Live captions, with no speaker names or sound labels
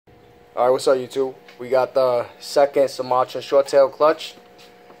Alright, what's up YouTube? We got the second Sumatran short tail clutch.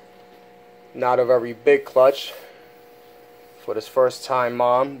 Not a very big clutch for this first time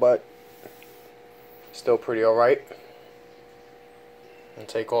mom, but still pretty alright. And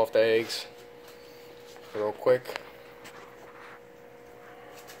take off the eggs real quick.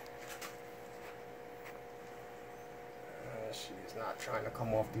 She's not trying to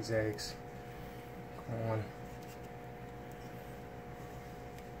come off these eggs. Come on.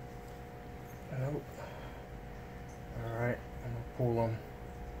 Nope. Alright, I'm gonna pull them.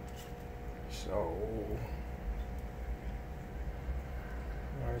 So,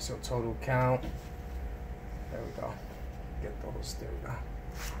 alright, so total count. There we go. Get those, there we go.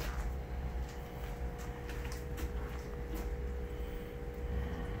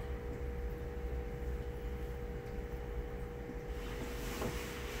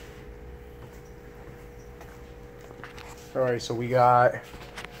 Alright, so we got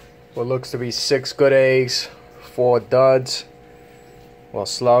what looks to be 6 good eggs, 4 duds, well,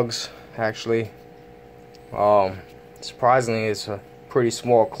 slugs actually. Surprisingly, it's a pretty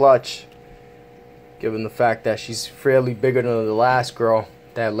small clutch given the fact that she's fairly bigger than the last girl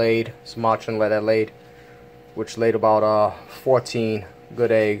that laid, Sumatran that laid, which laid about 14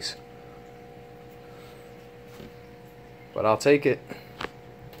 good eggs. But I'll take it.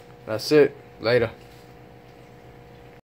 That's it. Later.